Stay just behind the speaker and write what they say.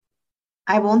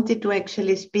I wanted to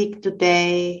actually speak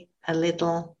today a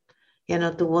little,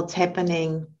 to what's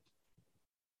happening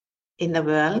in the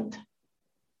world.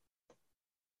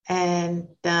 And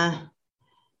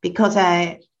because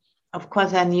of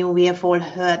course, I knew we have all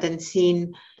heard and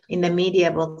seen in the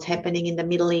media what's happening in the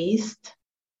Middle East.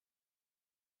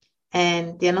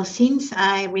 And, since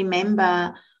I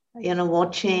remember,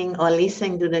 watching or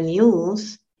listening to the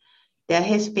news, there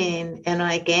has been,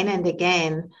 again and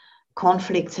again,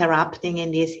 conflicts erupting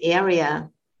in this area.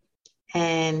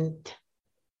 And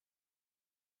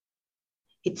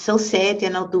it's so sad,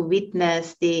 to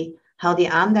witness how the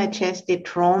undigested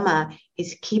trauma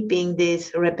is keeping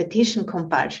this repetition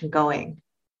compulsion going.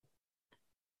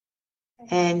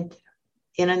 And,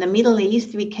 in the Middle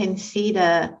East, we can see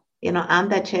the,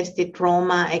 undigested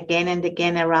trauma again and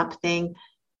again erupting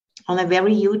on a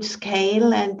very huge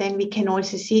scale. And then we can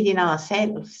also see it in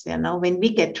ourselves, when we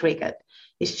get triggered.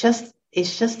 It's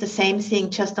just the same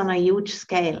thing, just on a huge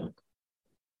scale.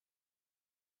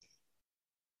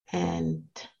 And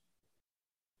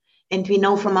we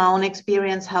know from our own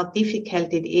experience how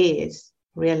difficult it is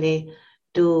really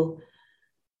to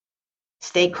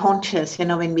stay conscious,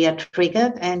 when we are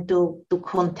triggered, and to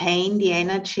contain the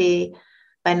energy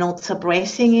by not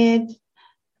suppressing it,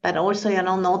 but also,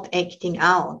 not acting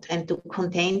out, and to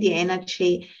contain the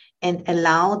energy and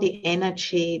allow the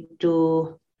energy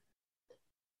to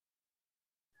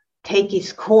take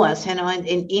its course, and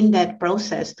in that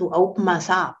process to open us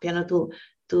up,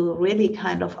 to really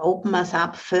kind of open us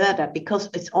up further, because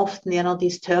it's often,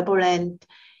 these turbulent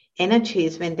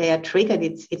energies, when they are triggered,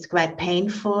 it's quite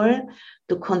painful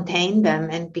to contain them.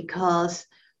 And because,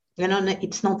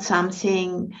 it's not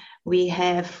something we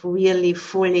have really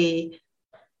fully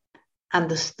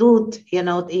understood,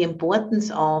 the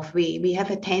importance of, we have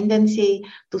a tendency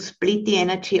to split the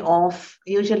energy off,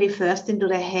 usually first into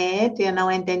the head,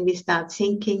 and then we start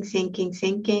thinking.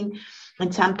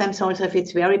 And sometimes also, if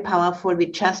it's very powerful, we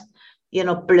just,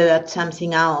 blurt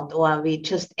something out, or we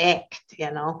just act,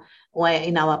 or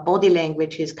in our body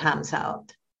language it comes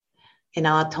out. In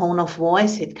our tone of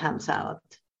voice it comes out.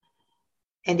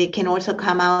 And it can also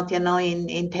come out,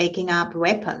 in taking up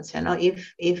weapons.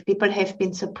 If people have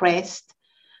been suppressed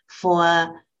for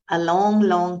a long,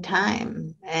 long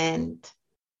time, and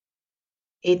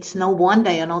it's no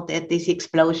wonder, that these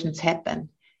explosions happen.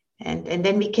 And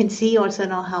then we can see also,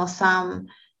 how some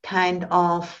kind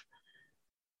of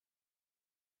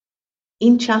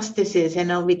injustices,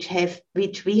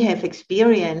 which we have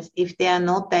experienced, if they are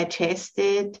not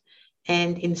digested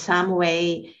and in some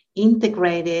way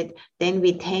integrated, then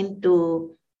we tend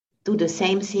to do the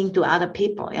same thing to other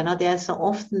people. There's so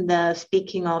often the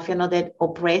speaking of, that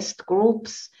oppressed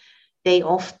groups, they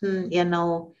often,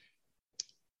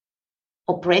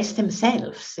 oppress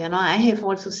themselves. I have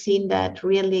also seen that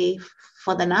really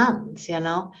for the nuns,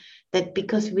 that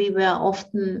because we were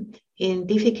often in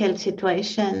difficult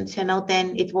situations,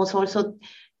 then it was also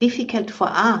difficult for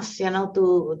us,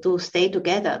 to stay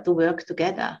together, to work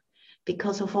together,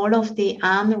 because of all of the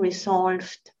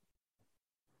unresolved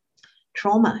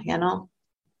trauma,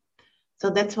 So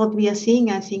that's what we are seeing,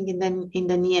 I think, in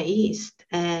the Near East.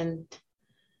 And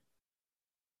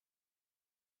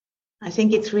I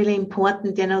think it's really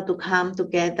important, to come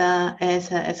together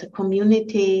as a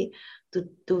community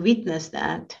to witness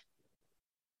that.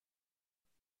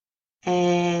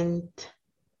 And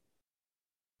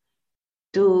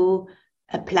to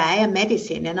apply a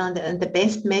medicine, and the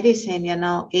best medicine,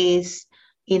 is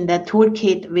in the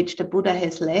toolkit which the Buddha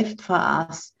has left for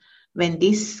us when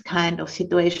this kind of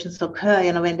situations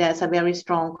occur, when there's a very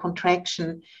strong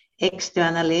contraction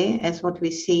externally, as what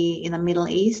we see in the Middle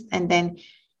East, and then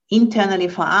internally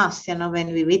for us,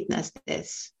 when we witness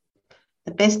this.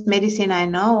 The best medicine I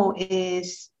know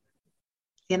is,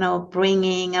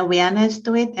 bringing awareness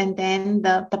to it, and then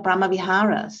the Brahma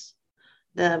Viharas,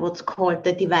 what's called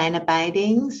the divine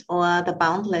abidings, or the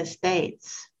boundless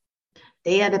states.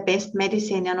 They are the best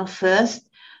medicine, first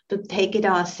to take it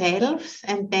ourselves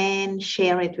and then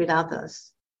share it with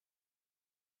others.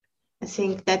 I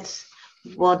think that's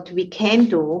what we can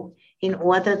do in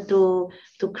order to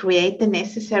create the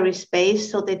necessary space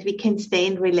so that we can stay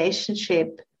in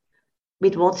relationship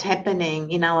with what's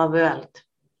happening in our world.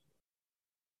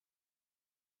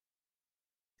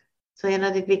 So,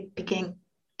 that we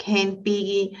can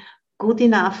be good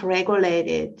enough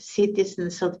regulated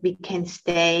citizens so that we can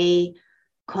stay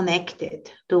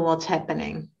connected to what's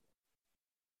happening.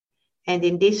 And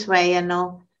in this way,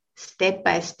 step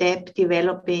by step,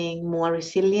 developing more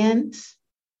resilience,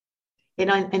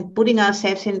 and putting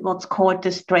ourselves in what's called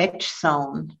the stretch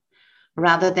zone,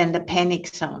 rather than the panic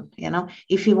zone.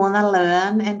 If we want to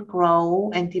learn and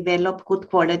grow and develop good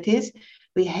qualities,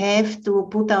 we have to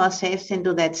put ourselves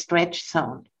into that stretch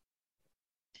zone.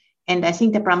 And I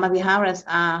think the Brahmaviharas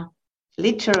are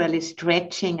literally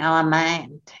stretching our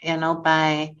mind,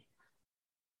 by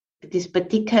these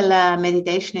particular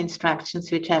meditation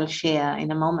instructions, which I'll share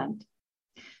in a moment.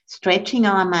 Stretching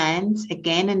our minds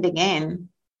again and again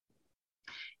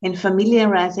and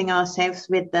familiarizing ourselves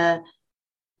with the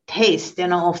taste,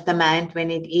 of the mind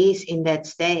when it is in that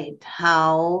state,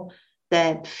 how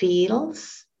that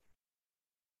feels.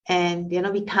 And,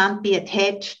 we can't be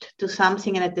attached to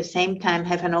something and at the same time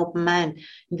have an open mind.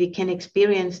 We can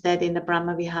experience that in the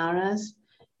Brahmaviharas.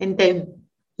 And then,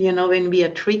 when we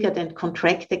are triggered and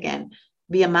contract again,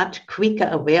 we are much quicker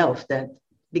aware of that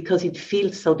because it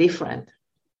feels so different.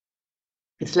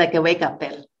 It's like a wake-up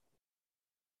bell.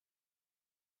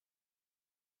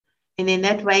 And in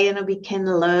that way, we can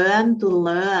learn to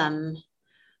learn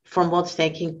from what's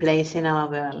taking place in our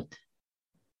world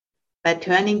by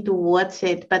turning towards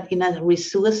it, but in a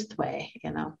resourced way,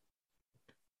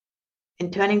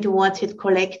 and turning towards it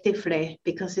collectively,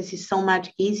 because this is so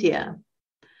much easier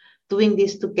doing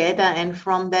this together. And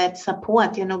from that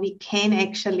support, we can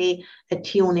actually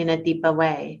attune in a deeper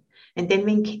way. And then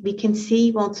we can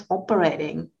see what's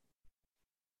operating.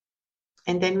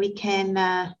 And then we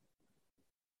can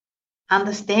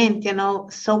understand,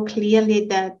 so clearly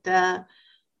that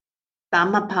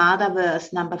Dhammapada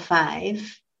verse number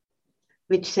 5,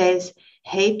 which says,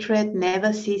 hatred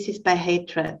never ceases by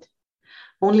hatred.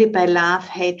 Only by love,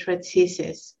 hatred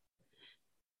ceases.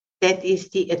 That is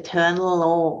the eternal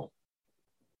law.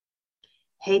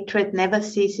 Hatred never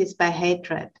ceases by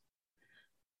hatred.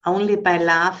 Only by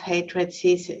love, hatred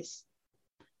ceases.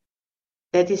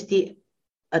 That is the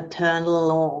eternal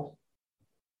law.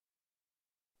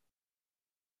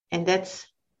 And that's,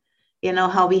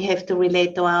 how we have to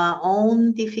relate to our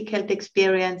own difficult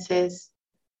experiences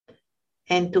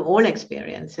and to all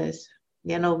experiences,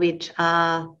 which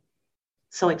are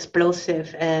so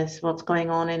explosive as what's going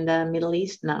on in the Middle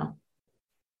East now.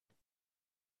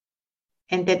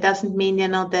 And that doesn't mean,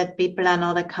 that people are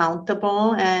not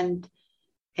accountable and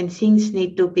things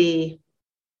need to be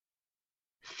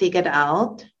figured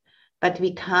out, but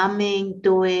we're coming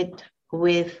to it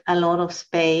with a lot of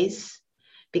space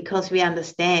because we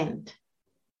understand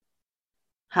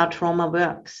how trauma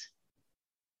works.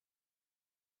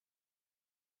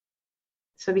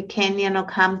 So we can,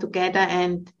 come together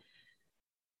and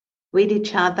with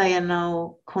each other,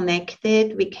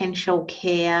 connected, we can show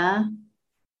care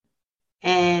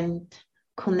and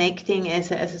connecting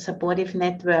as a supportive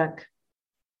network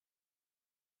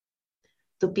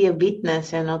to be a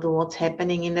witness, to what's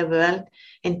happening in the world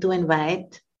and to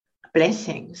invite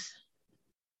blessings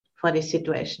for this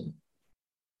situation.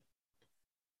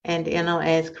 And,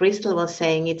 as Crystal was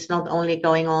saying, it's not only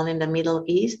going on in the Middle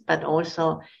East, but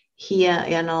also here,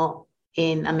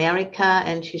 in America.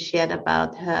 And she shared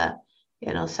about her,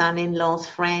 son-in-law's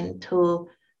friend who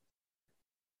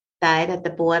died at the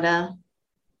border.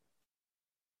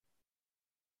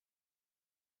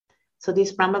 So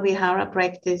this Brahmavihara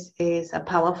practice is a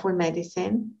powerful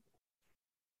medicine.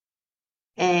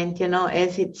 And,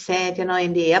 as it said,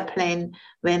 in the airplane,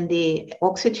 when the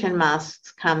oxygen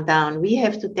masks come down, we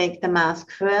have to take the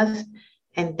mask first.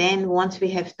 And then once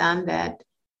we have done that,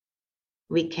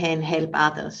 we can help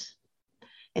others.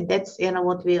 And that's,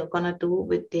 what we are going to do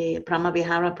with the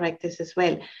Brahmavihara practice as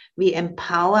well. We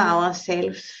empower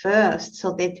ourselves first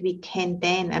so that we can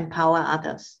then empower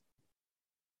others.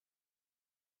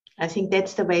 I think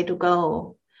that's the way to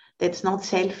go. That's not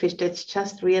selfish. That's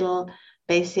just real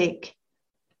basic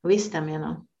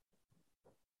wisdom,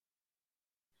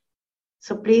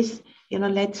 So please,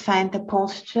 let's find the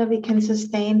posture we can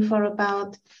sustain for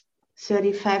about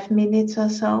 35 minutes or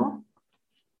so.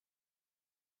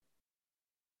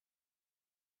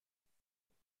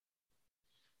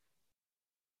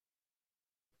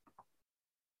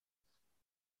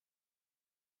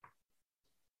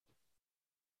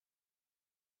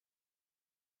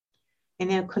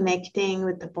 And you're connecting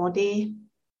with the body.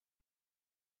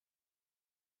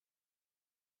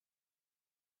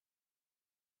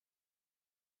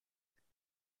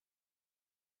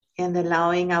 And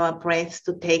allowing our breaths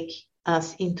to take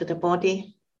us into the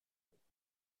body.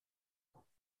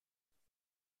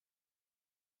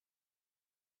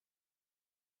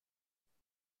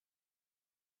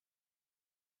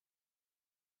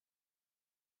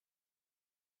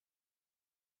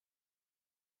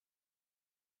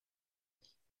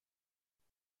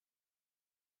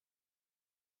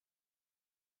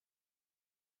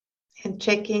 And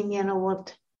checking,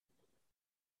 what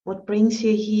What brings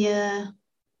you here?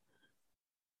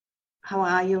 How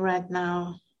are you right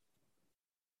now?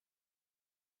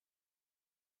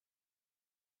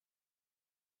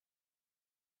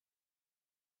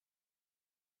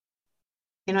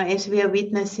 As we are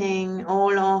witnessing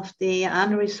all of the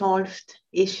unresolved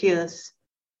issues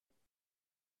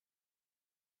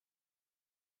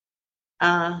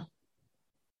are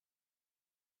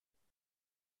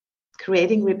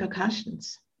creating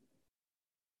repercussions.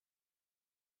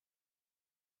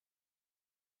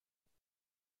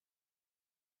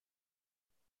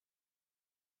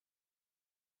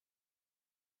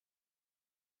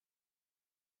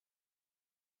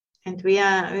 And we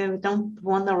don't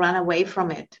want to run away from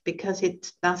it because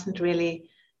it doesn't really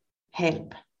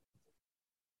help.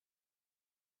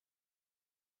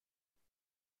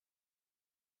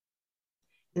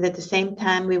 And at the same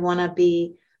time, we want to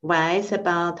be wise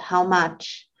about how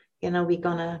much, we're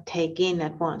going to take in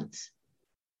at once.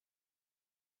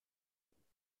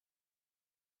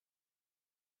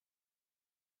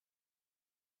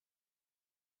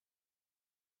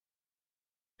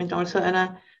 And also,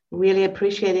 really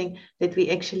appreciating that we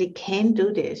actually can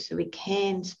do this. We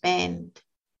can spend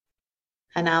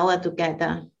an hour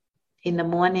together in the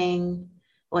morning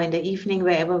or in the evening,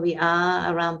 wherever we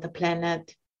are around the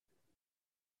planet,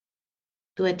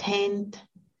 to attend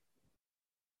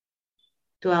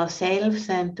to ourselves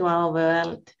and to our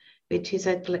world, which is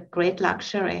a great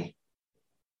luxury.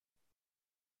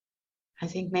 I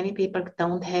think many people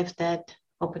don't have that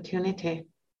opportunity.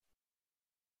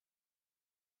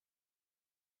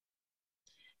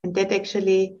 And that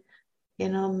actually,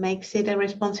 makes it a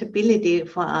responsibility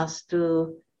for us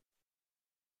to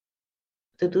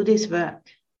do this work,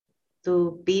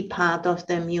 to be part of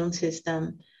the immune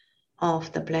system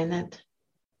of the planet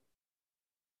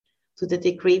to the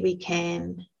degree we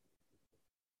can.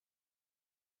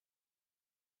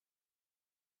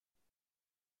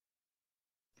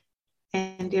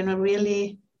 And,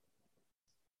 really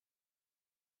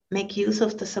make use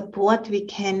of the support we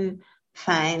can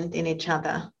find in each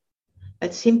other.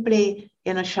 But simply,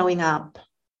 showing up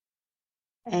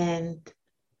and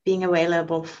being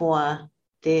available for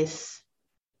this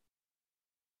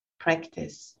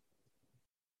practice.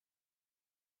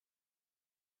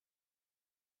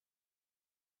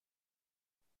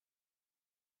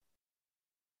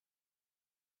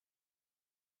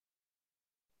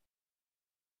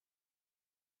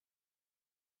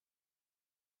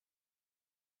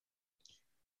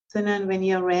 So then when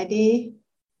you're ready,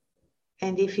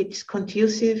 and if it's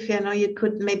conducive, you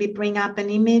could maybe bring up an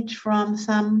image from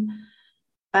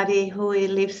somebody who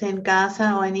lives in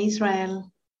Gaza or in Israel,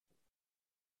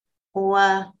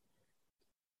 or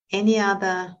any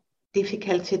other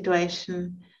difficult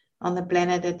situation on the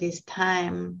planet at this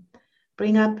time.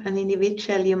 Bring up an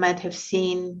individual you might have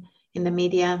seen in the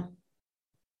media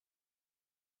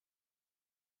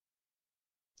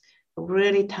who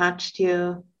really touched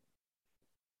you.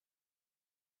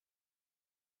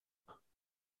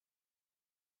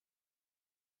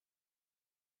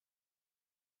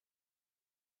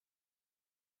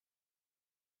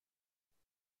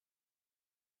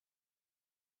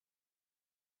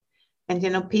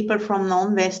 And people from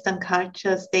non-Western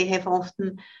cultures, they have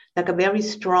often like a very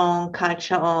strong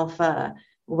culture of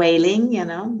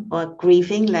wailing, or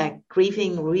grieving, like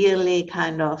grieving really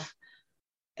kind of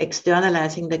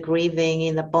externalizing the grieving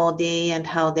in the body and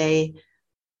how in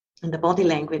the body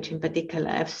language in particular.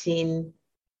 I've seen,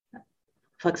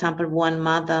 for example, one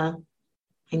mother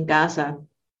in Gaza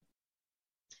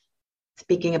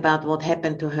speaking about what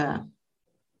happened to her.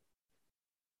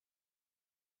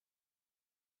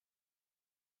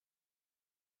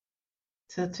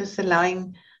 So just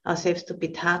allowing ourselves to be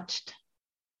touched.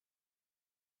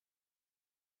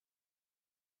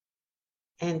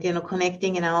 And,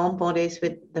 connecting in our own bodies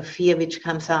with the fear which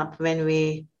comes up when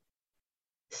we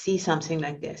see something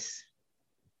like this.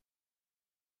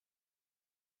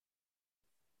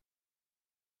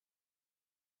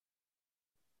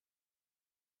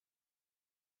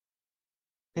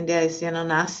 And there is,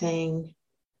 nothing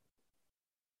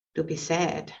to be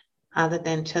said other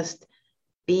than just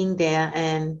being there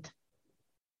and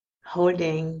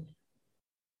holding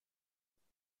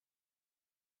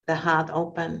the heart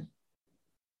open.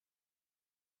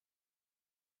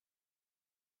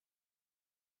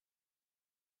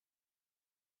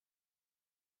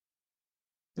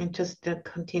 And just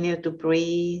continue to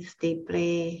breathe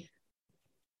deeply.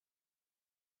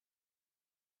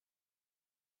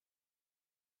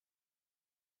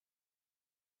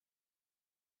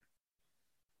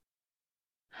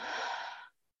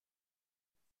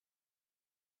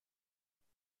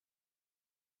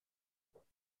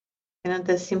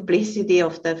 the simplicity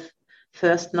of the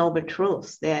first noble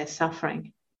truths, there is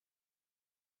suffering.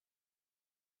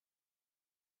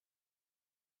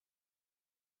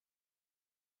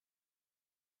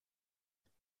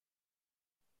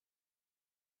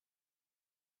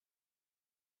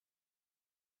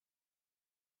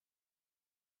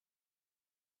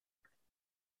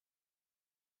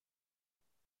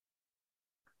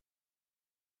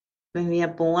 When we are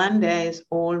born, there is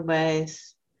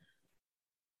always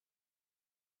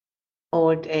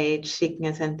old age,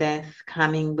 sickness, and death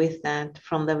coming with that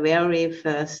from the very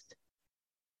first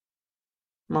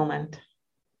moment.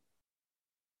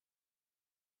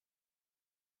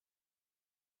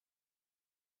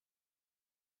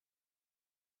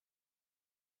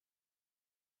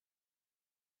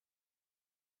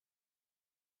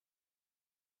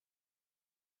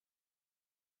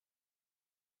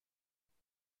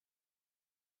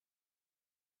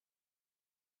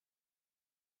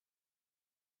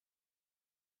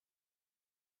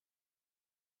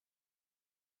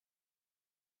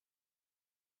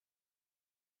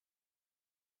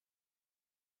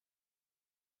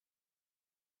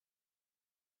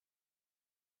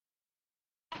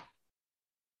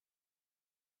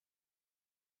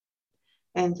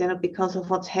 And because of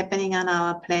what's happening on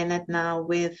our planet now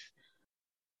with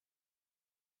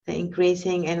the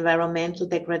increasing environmental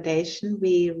degradation,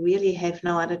 we really have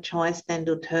no other choice than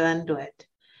to turn to it,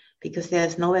 because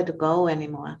there's nowhere to go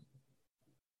anymore.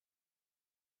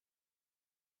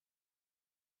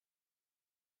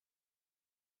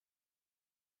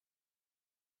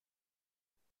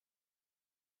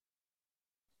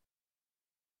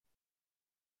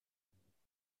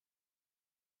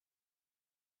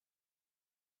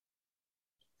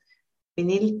 We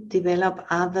need to develop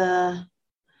other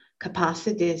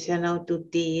capacities, to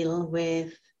deal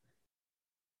with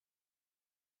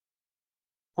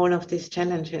all of these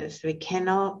challenges. We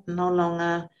cannot no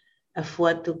longer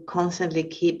afford to constantly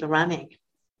keep running.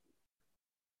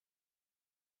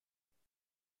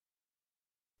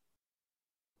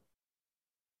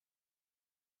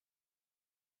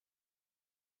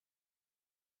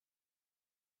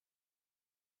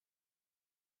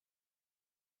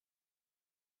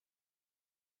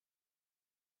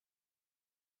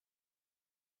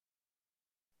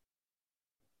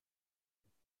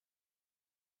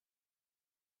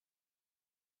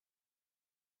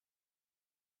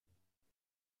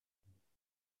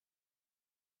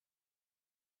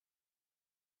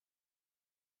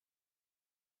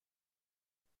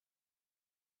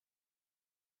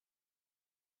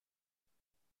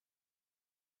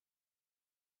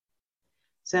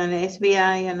 So as we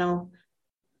are,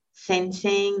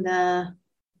 sensing the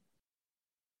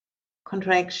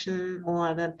contraction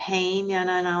or the pain, in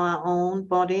our own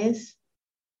bodies,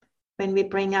 when we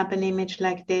bring up an image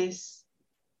like this,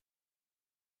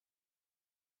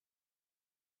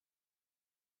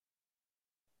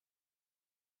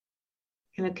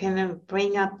 can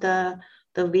bring up the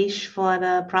wish for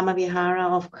the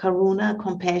Brahmavihara of Karuna.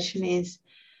 Compassion is,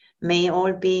 may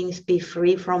all beings be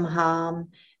free from harm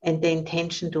and the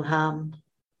intention to harm.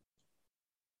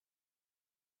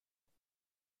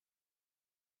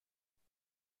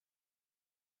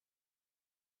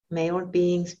 May all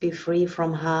beings be free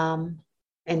from harm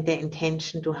and the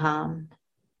intention to harm.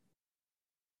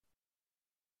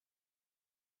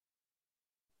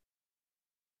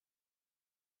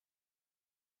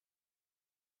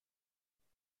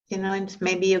 And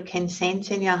maybe you can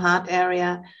sense in your heart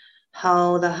area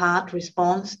how the heart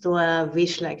responds to a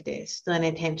wish like this, to an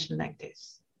intention like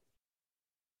this.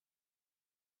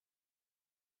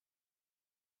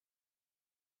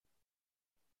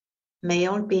 May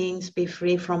all beings be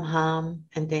free from harm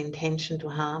and the intention to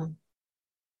harm.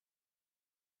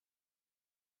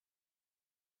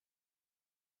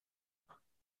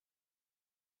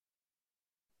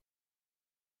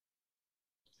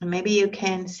 And maybe you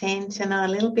can sense a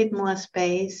little bit more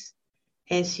space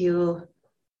as you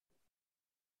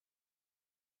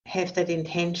have that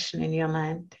intention in your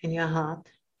mind, in your heart.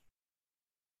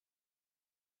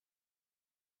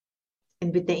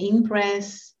 And with the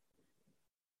in-breath,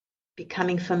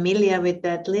 becoming familiar with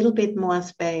that little bit more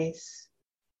space.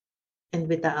 And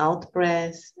with the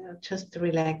out-breath, just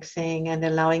relaxing and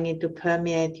allowing it to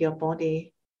permeate your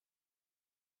body.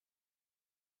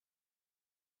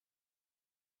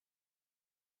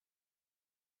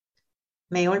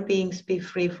 May all beings be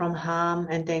free from harm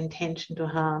and the intention to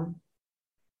harm.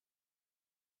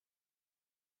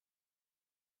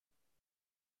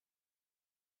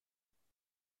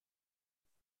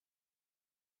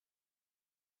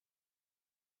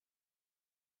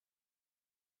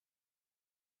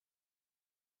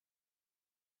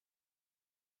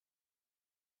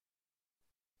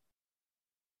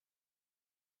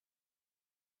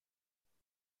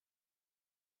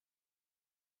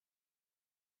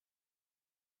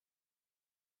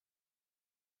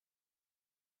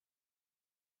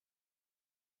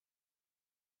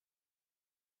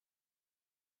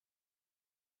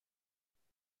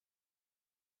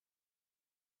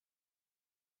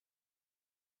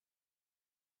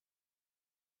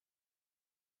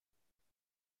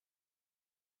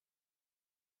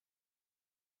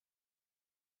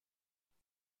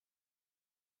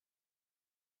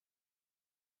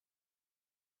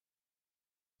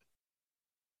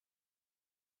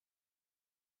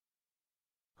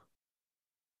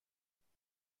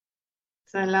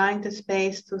 So allowing the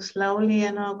space to slowly,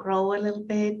 grow a little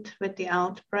bit with the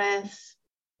out breath.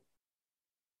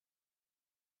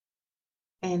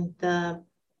 And the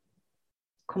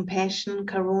compassion,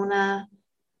 karuna,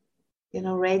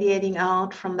 radiating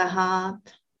out from the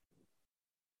heart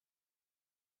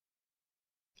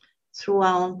through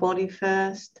our own body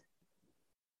first.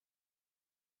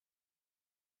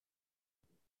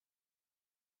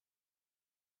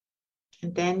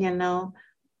 And then,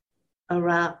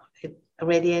 around, it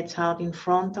radiates out in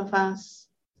front of us.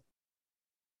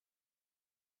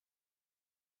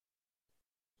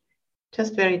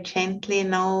 Just very gently,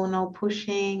 no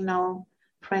pushing, no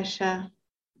pressure.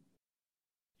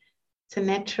 It's a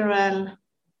natural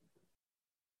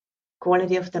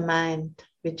quality of the mind,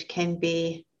 which can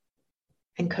be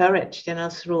encouraged,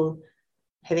 through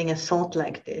having a thought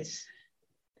like this.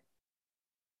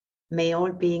 May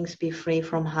all beings be free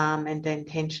from harm and the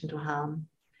intention to harm.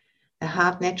 The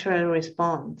heart naturally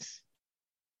responds.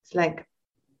 It's like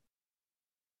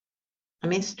a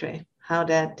mystery, how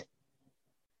that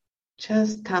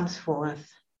just comes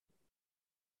forth.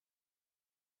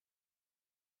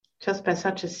 Just by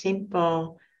such a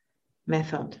simple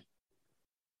method.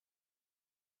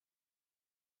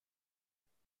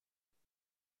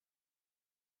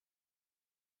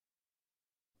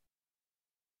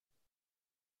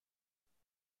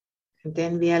 And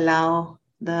then we allow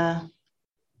the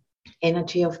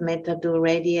energy of metta to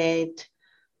radiate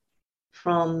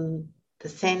from the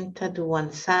center to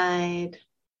one side.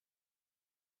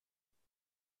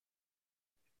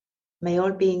 May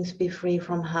all beings be free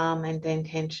from harm and the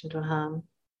intention to harm.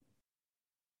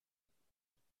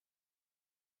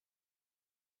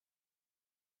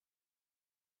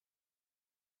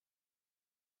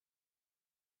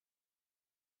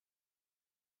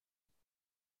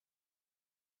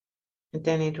 And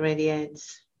then it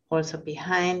radiates also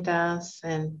behind us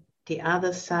and the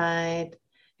other side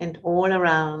and all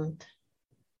around,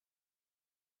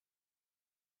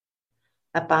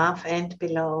 above and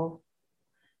below,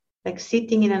 like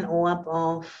sitting in an orb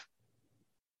of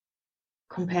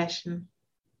compassion,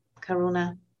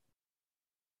 karuna.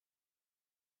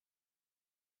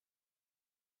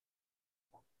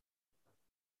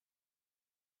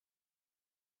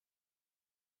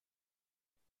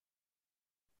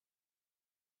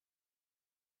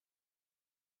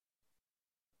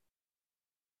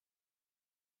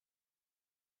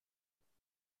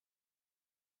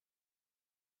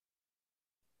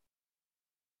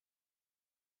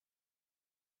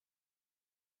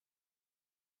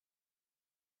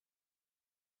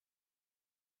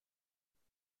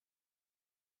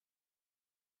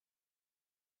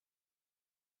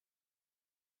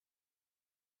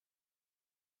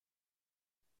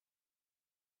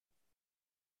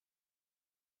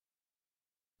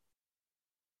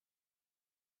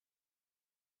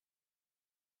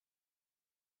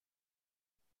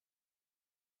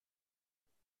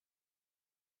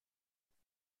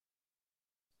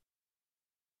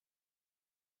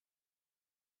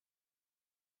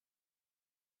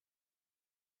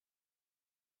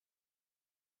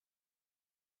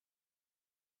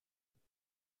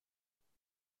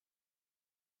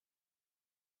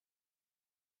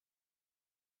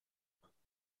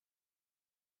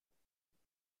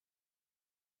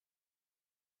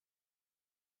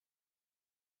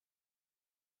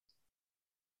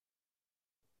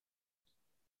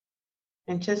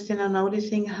 And just,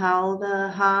 noticing how the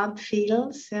heart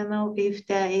feels, if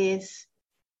there is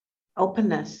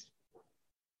openness.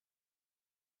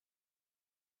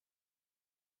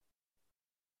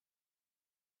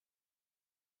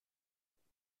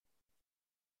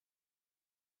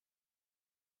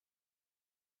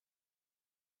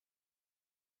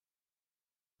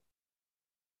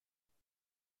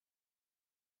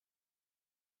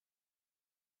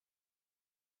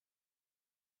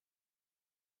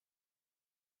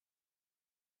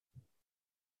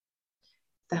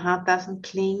 The heart doesn't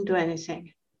cling to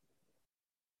anything.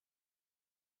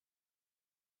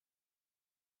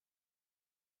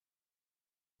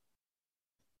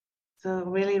 So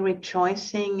really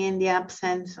rejoicing in the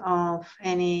absence of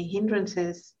any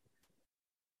hindrances.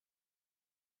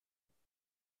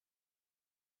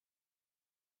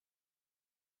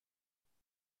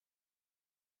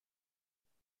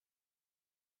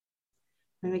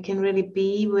 And we can really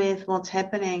be with what's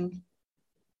happening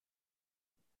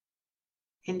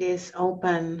in this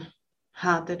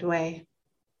open-hearted way.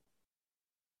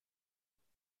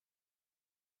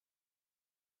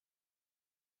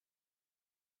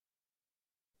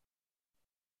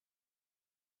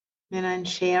 And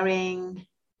sharing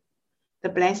the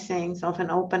blessings of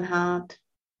an open heart.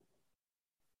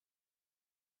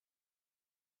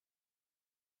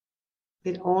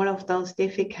 with all of those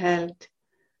difficult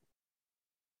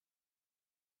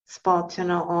spots,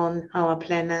 on our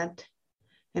planet.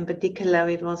 In particular,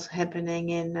 it was happening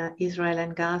in Israel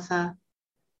and Gaza,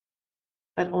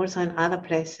 but also in other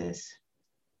places.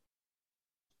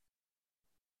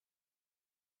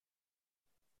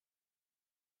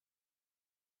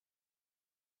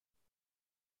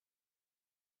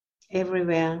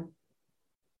 Everywhere.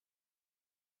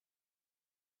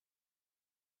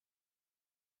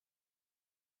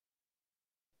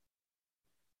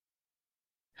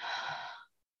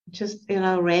 Just,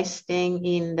 resting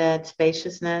in that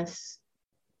spaciousness,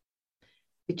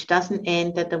 which doesn't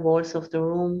end at the walls of the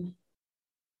room.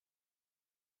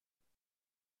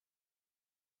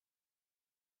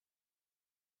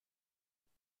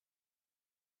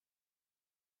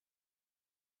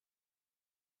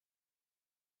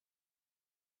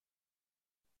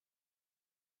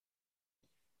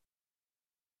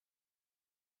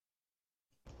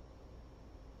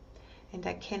 And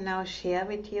I can now share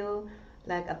with you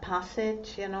like a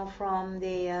passage, from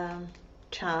the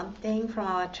from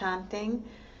our chanting,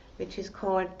 which is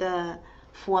called the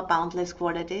Four Boundless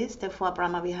Qualities, the Four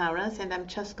Brahma Viharas. And I'm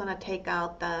just going to take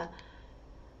out the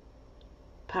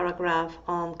paragraph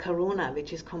on Karuna,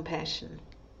 which is compassion.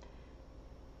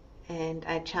 And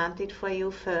I chant it for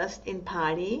you first in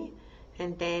Pali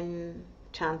and then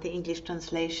chant the English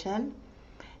translation.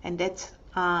 And that's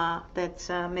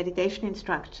meditation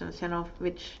instructions,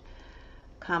 which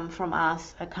come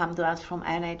to us from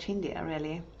NH India,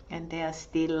 really, and they are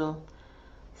still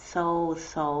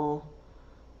so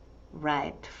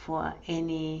right for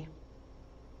any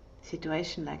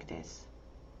situation like this.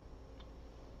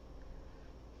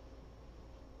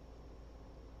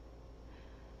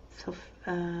 So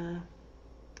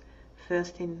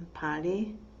first in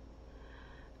Pali.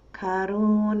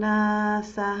 Karuna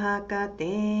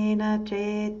sahakatena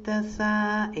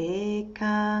cetasa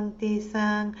ekang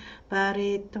tisang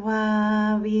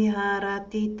paritva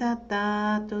viharati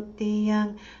tata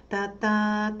tutiyang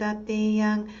tata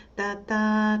tatiyang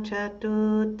tata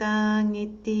catutang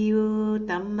itiyu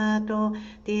tammato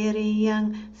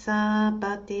tiriyang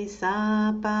sapati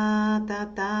sapa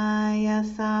tataya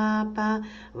sapa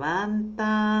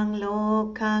vantang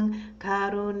lokang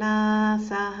karuna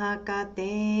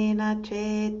sahakatena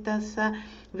cetasa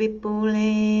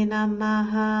vipulena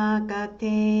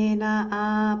mahakatena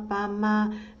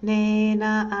apama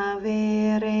nena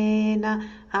averena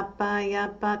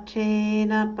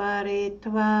apayapachena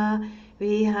paritva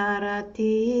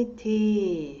viharatiti.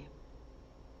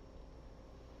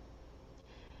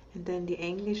 And then the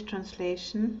English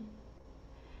translation.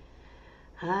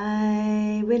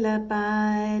 I will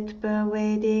abide,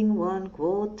 pervading one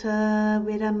quarter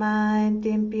with a mind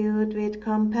imbued with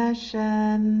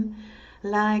compassion.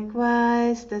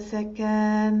 Likewise the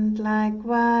second,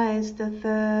 likewise the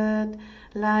third,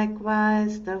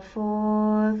 likewise the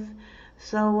fourth.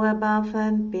 So above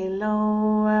and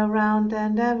below, around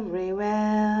and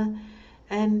everywhere,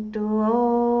 and to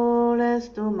all as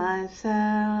to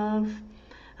myself.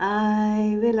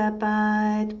 I will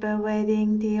abide,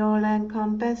 pervading the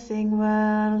all-encompassing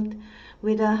world,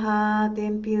 with a heart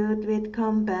imbued with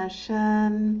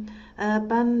compassion,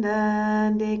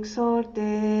 abundant,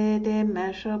 exalted,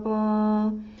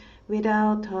 immeasurable,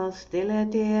 without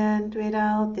hostility and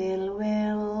without ill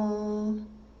will.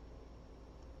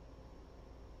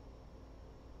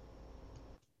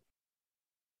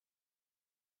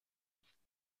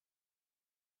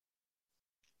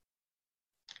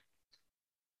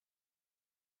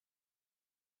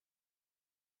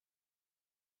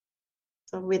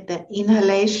 So with the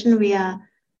inhalation, we are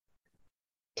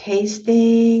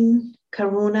tasting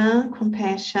karuna,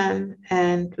 compassion,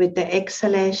 and with the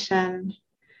exhalation,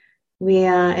 we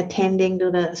are attending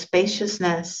to the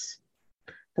spaciousness,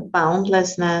 the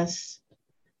boundlessness,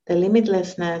 the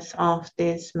limitlessness of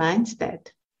this mind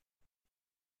state.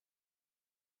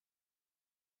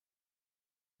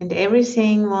 And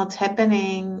everything what's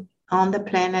happening on the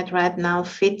planet right now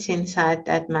fits inside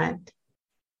that mind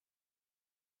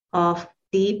of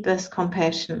deepest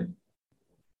compassion.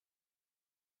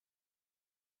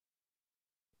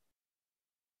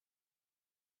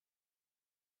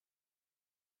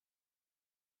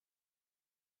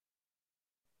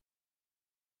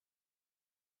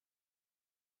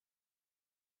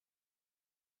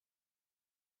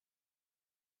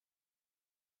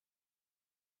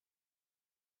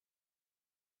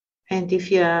 And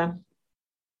if you're,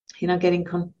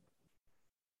 getting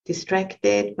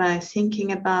distracted by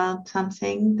thinking about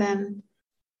something, then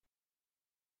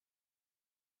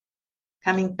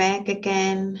coming back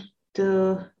again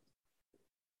to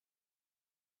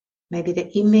maybe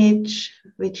the image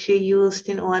which you used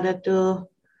in order to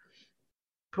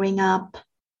bring up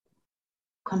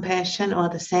compassion, or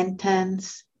the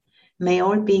sentence, may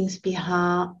all beings be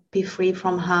free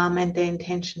from harm and the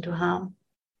intention to harm.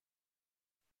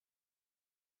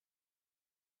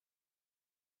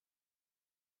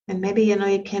 And maybe,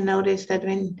 you can notice that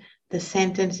when the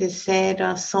sentence is said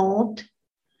or thought,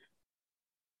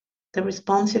 the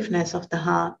responsiveness of the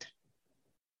heart.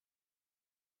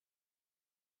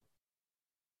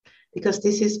 Because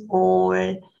this is all,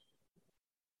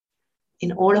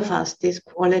 in all of us, this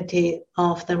quality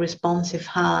of the responsive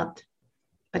heart,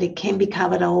 but it can be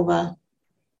covered over.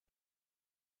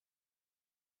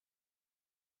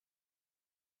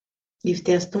 If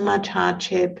there's too much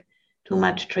hardship, too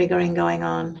much triggering going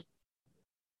on,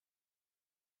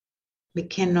 we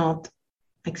cannot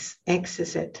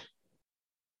access it.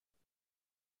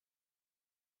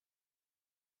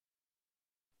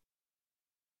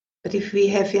 But if we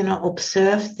have,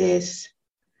 observed this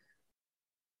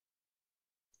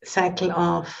cycle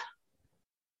of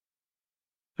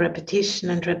repetition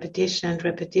and repetition and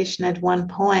repetition, at one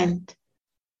point,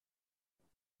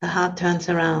 the heart turns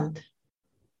around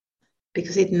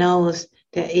because it knows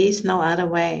there is no other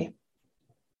way.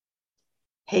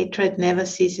 Hatred never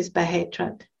ceases by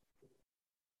hatred.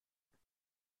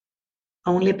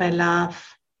 Only by love,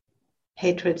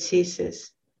 hatred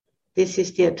ceases. This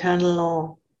is the eternal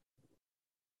law.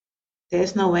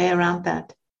 There's no way around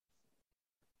that.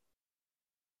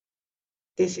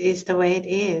 This is the way it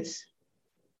is.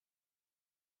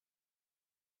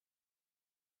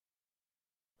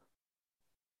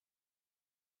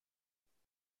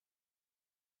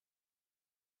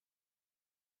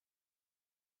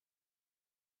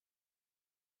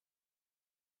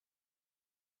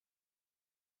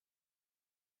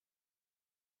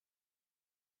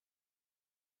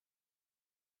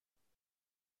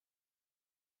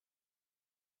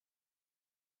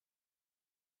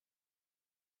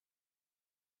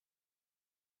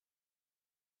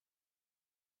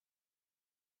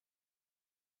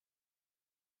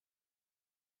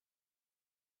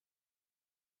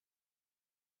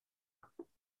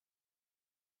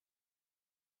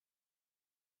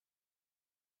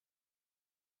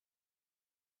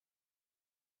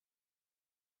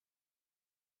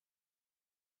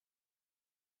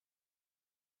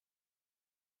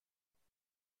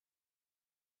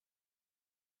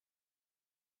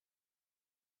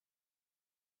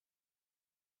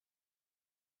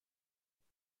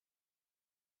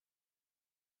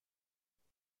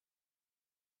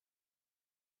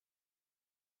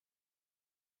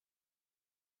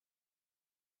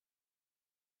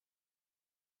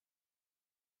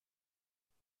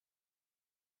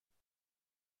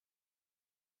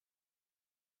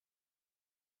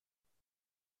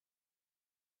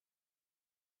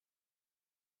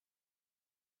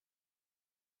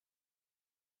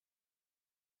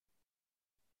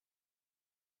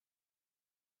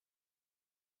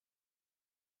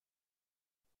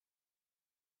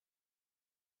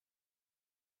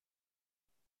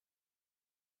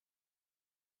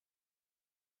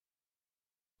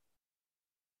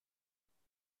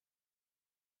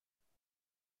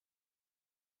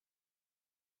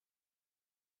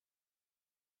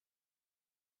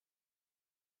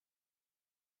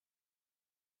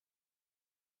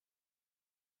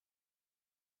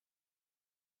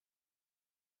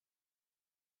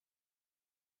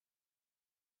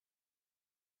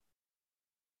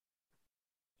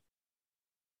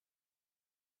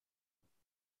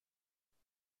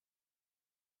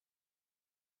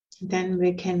 Then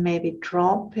we can maybe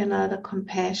drop, the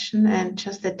compassion and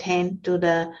just attend to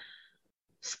the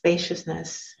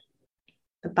spaciousness,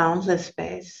 the boundless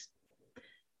space,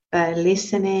 by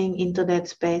listening into that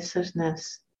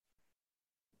spaciousness.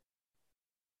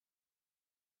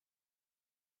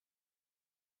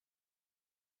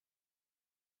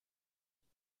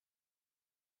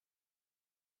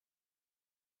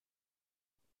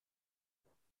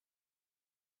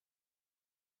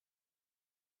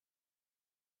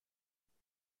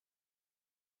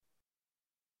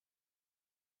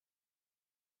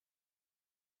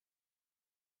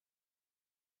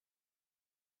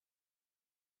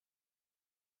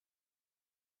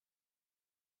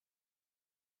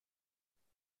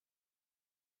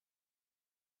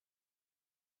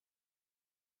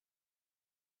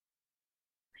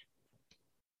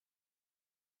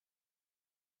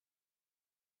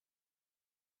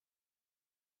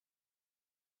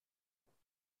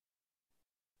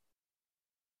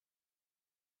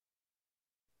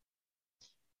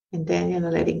 And then,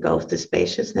 letting go of the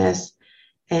spaciousness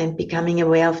and becoming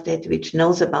aware of that which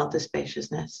knows about the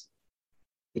spaciousness.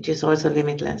 which is also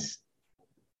limitless.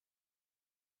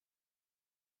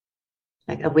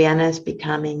 Like awareness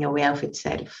becoming aware of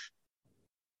itself,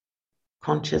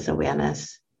 conscious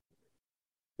awareness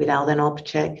without an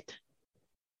object.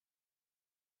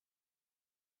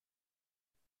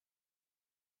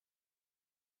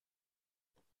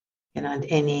 And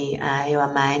any I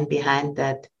or mind behind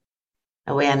that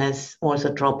awareness,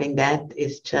 also dropping that,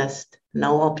 is just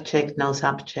no object, no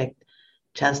subject,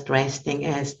 just resting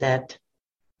as that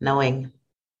knowing.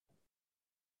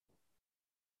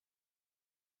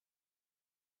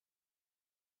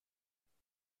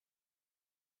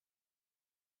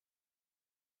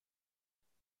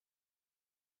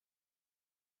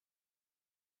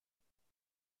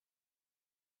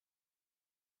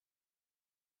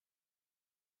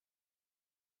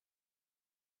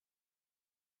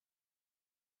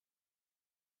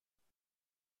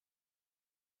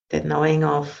 That knowing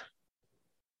of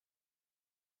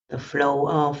the flow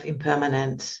of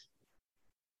impermanence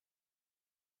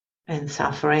and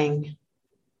suffering.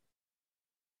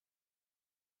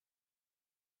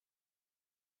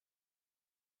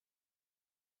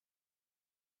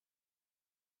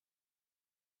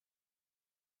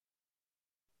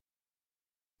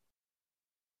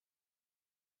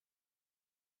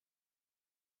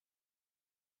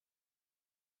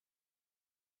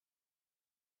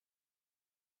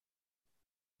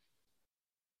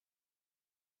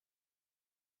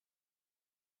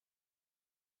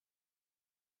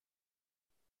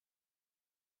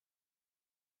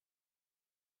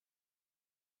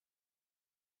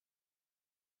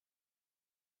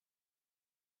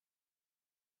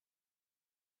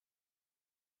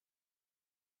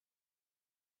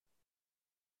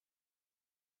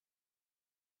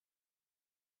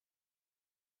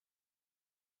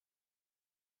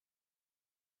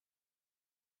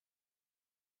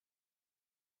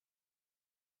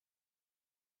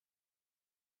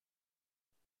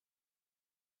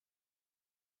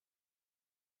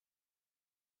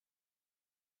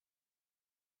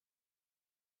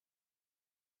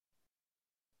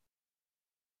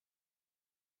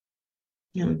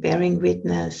 And bearing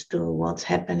witness to what's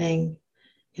happening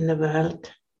in the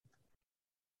world.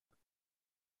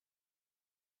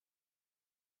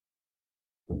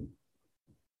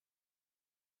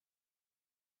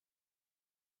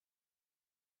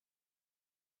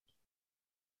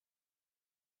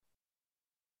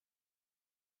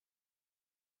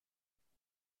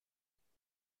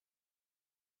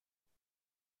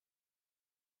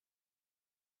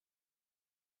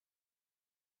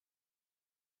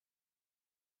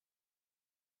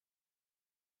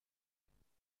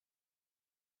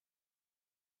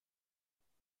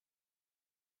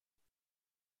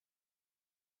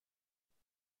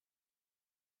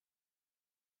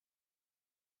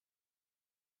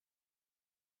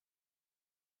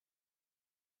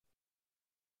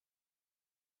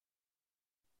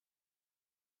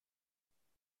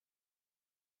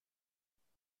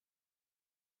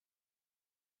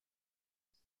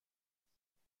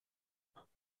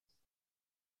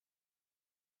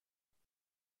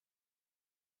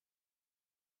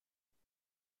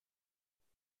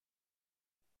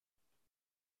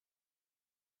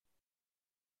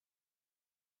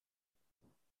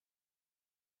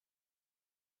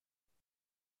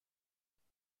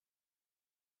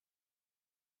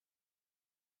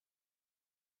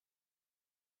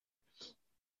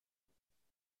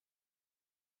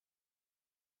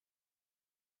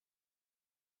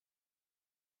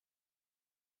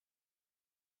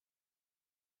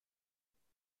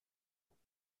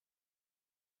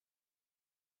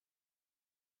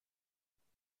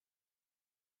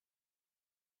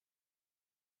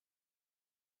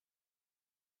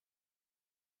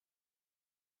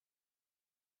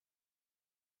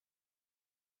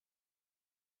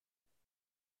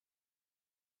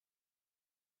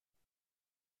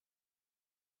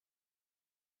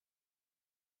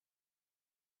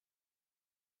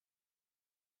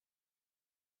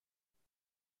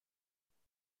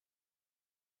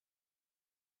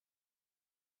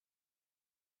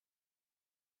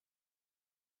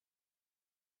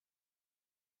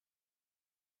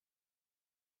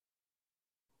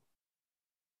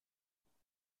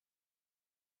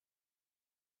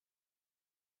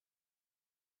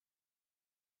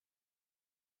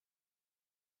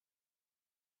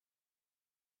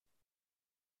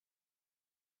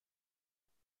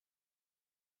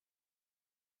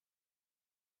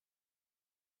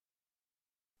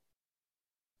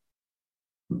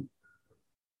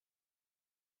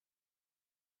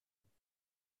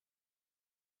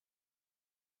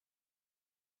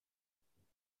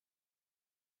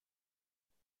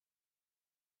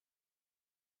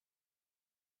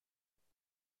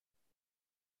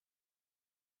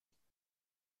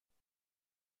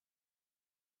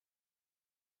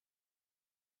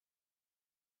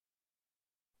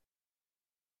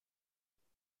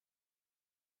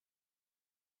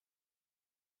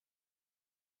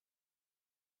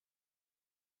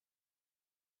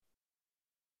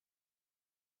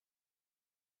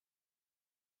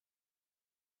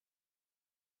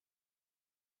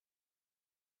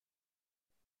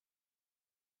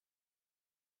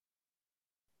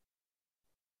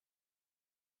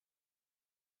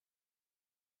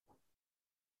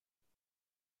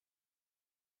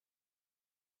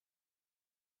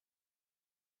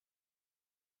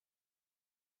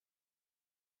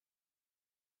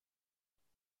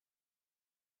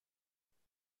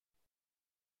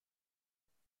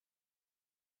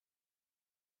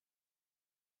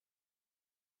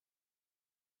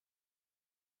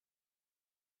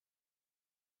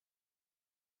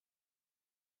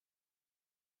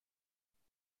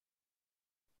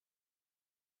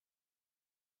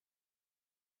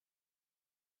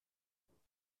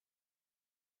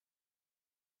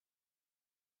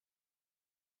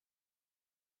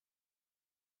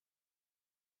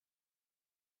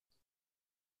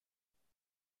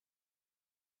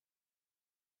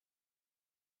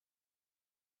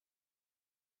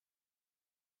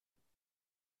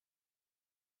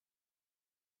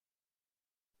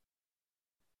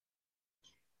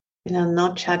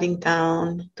 Not shutting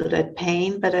down to that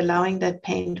pain, but allowing that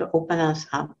pain to open us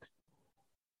up.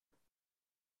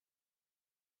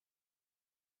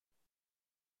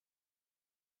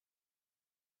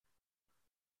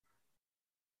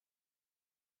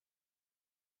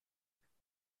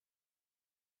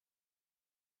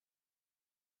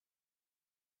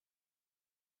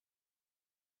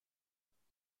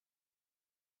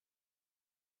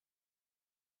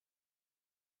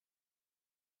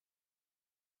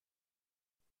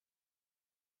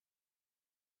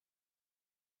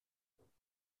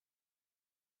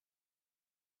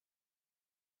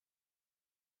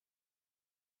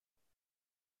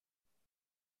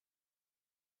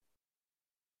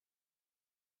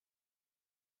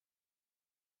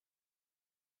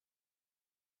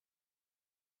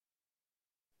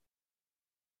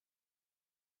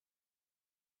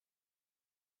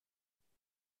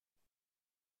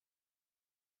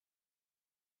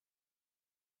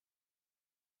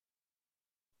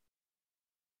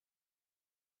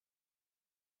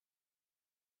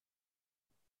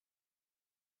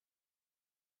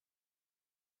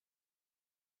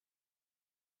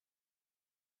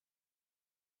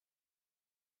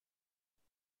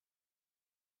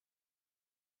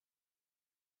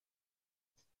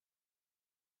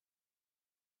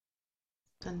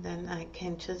 And then I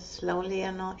can just slowly,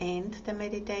 end the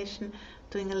meditation,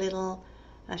 doing a little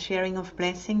sharing of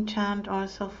blessing chant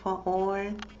also for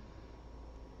all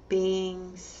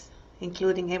beings,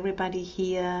 including everybody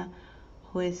here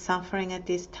who is suffering at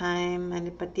this time, and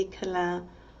in particular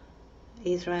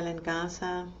Israel and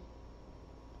Gaza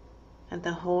and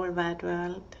the whole wide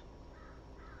world.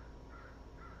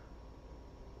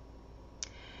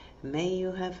 May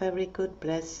you have every good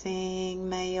blessing.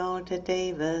 May all the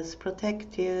devas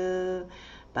protect you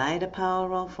by the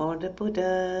power of all the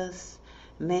Buddhas.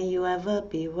 May you ever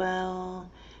be well.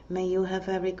 May you have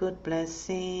every good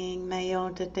blessing. May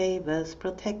all the devas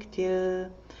protect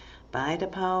you by the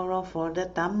power of all the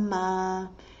Dhamma.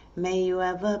 May you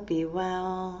ever be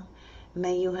well.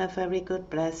 May you have every good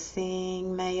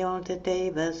blessing. May all the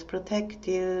devas protect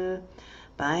you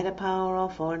by the power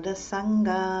of all the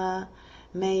Sangha.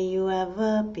 May you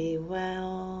ever be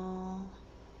well.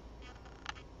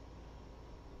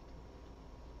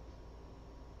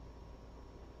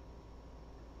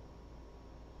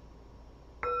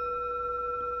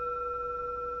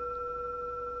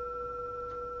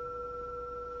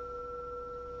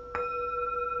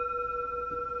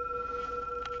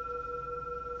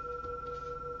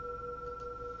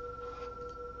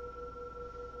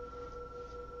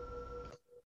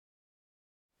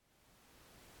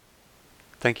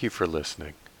 Thank you for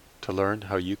listening. To learn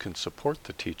how you can support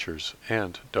the teachers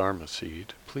and Dharma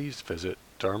Seed, please visit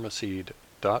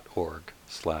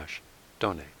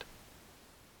dharmaseed.org/donate.